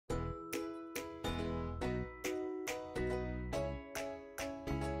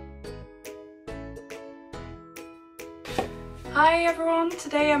Hi everyone,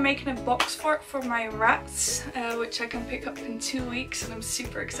 today I'm making a Boxfort for my rats, which I can pick up in 2 weeks and I'm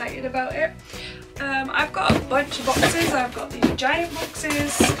super excited about it. I've got a bunch of boxes. I've got these giant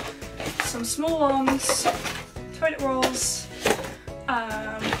boxes, some small ones, toilet rolls,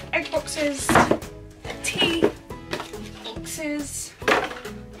 egg boxes, tea boxes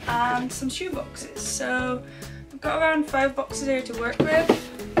and some shoe boxes. So I've got around 5 boxes here to work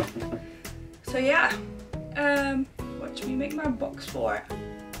with. So yeah. Watch me make my Boxfort.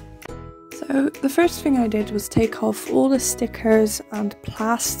 So the first thing I did was take off all the stickers and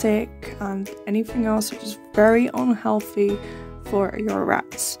plastic and anything else which is very unhealthy for your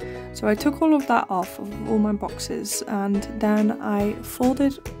rats. So I took all of that off of all my boxes and then I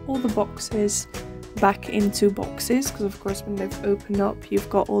folded all the boxes back into boxes, because of course when they've opened up you've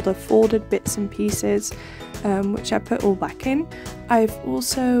got all the folded bits and pieces, which I put all back in. I've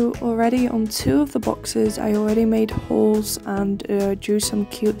also already on 2 of the boxes I already made holes and drew some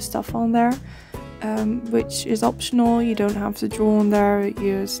cute stuff on there, which is optional. You don't have to draw on there,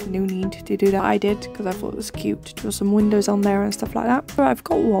 there's no need to do that. I did because I thought it was cute to draw some windows on there and stuff like that. So I've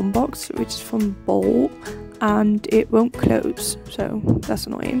got one box which is from Bowl and it won't close, so that's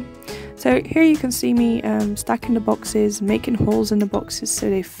annoying. So here you can see me stacking the boxes, making holes in the boxes so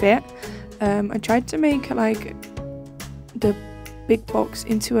they fit. I tried to make like the big box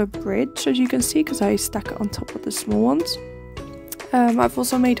into a bridge, as you can see, because I stack it on top of the small ones. I've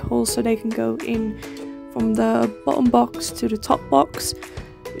also made holes so they can go in from the bottom box to the top box,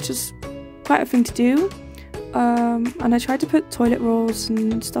 which is quite a thing to do. And I tried to put toilet rolls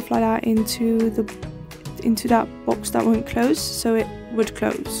and stuff like that into that box that won't close, so it would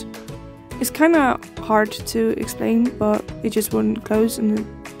close. It's kind of hard to explain, but it just wouldn't close and it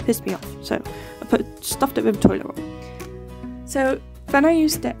pissed me off. So I stuffed it with a toilet roll. So then I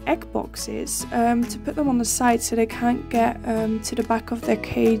used the egg boxes to put them on the side so they can't get to the back of their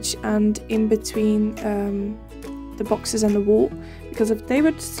cage and in between the boxes and the wall. Because if they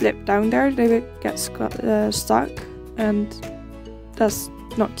would slip down there, they would get stuck, and that's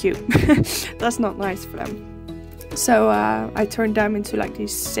not cute. That's not nice for them. So I turned them into like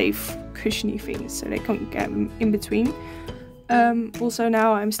these safe cushiony things so they can't get in between. Also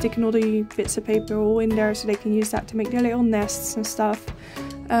now I'm sticking all the bits of paper all in there so they can use that to make their little nests and stuff.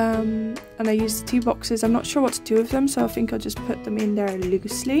 And I used 2 boxes. I'm not sure what to do with them, so I think I'll just put them in there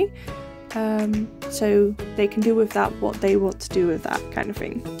loosely, so they can do with that what they want to do with that kind of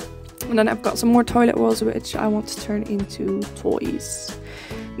thing. And then I've got some more toilet rolls which I want to turn into toys.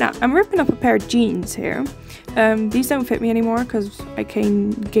 Now I'm ripping up a pair of jeans here. These don't fit me anymore because I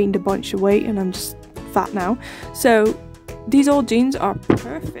gained a bunch of weight and I'm just fat now. So these old jeans are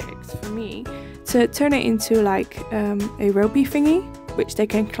perfect for me to turn it into like a ropey thingy which they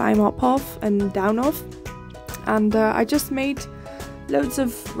can climb up of and down of. And I just made loads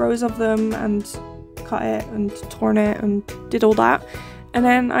of rows of them and cut it and torn it and did all that. And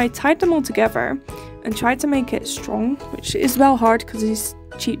then I tied them all together and tried to make it strong, which is well hard because these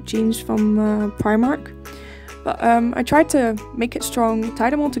cheap jeans from Primark. But I tried to make it strong,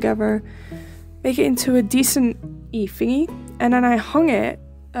 tie them all together, make it into a decent thingy, and then I hung it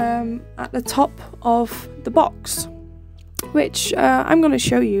at the top of the box, which I'm going to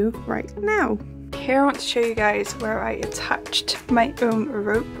show you right now. Here I want to show you guys where I attached my own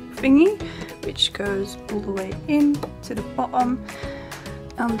rope thingy, which goes all the way in to the bottom.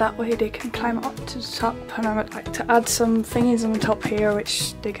 And that way they can climb up to the top, and I would like to add some thingies on the top here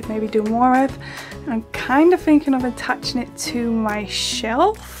which they could maybe do more with. And I'm kind of thinking of attaching it to my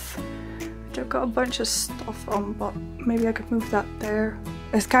shelf, which I've got a bunch of stuff on, but maybe I could move that there.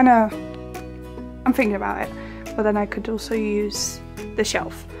 It's kind of, I'm thinking about it, but then I could also use the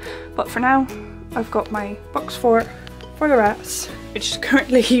shelf. But for now I've got my Boxfort for the rats, which is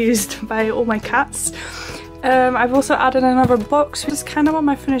currently used by all my cats. I've also added another box, which is kind of what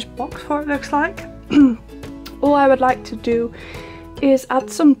my finished Boxfort looks like. All I would like to do is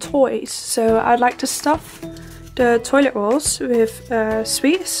add some toys. So I'd like to stuff the toilet rolls with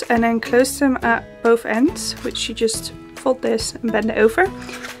sweets and then close them at both ends, which you just fold this and bend it over.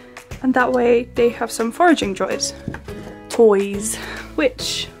 And that way they have some foraging toys,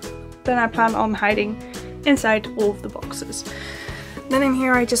 which then I plan on hiding inside all of the boxes. Then in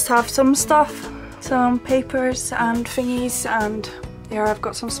here I just have some stuff, some papers and thingies, and here I've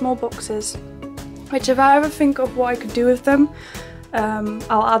got some small boxes, which if I ever think of what I could do with them,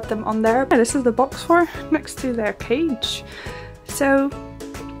 I'll add them on there. This is the Boxfort next to their cage, so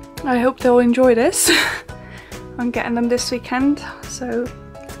I hope they'll enjoy this. I'm getting them this weekend, so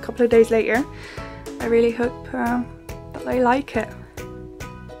a couple of days later. I really hope that they like it.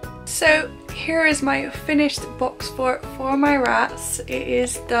 So here is my finished box fort for my rats. It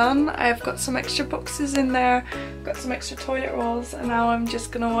is done. I've got some extra boxes in there, got some extra toilet rolls, and now I'm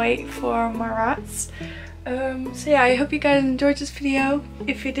just gonna wait for my rats. So yeah, I hope you guys enjoyed this video.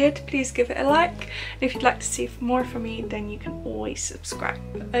 If you did, please give it a like. And if you'd like to see more from me, then you can always subscribe.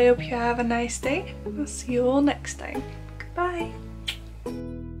 I hope you have a nice day. I'll see you all next time. Goodbye.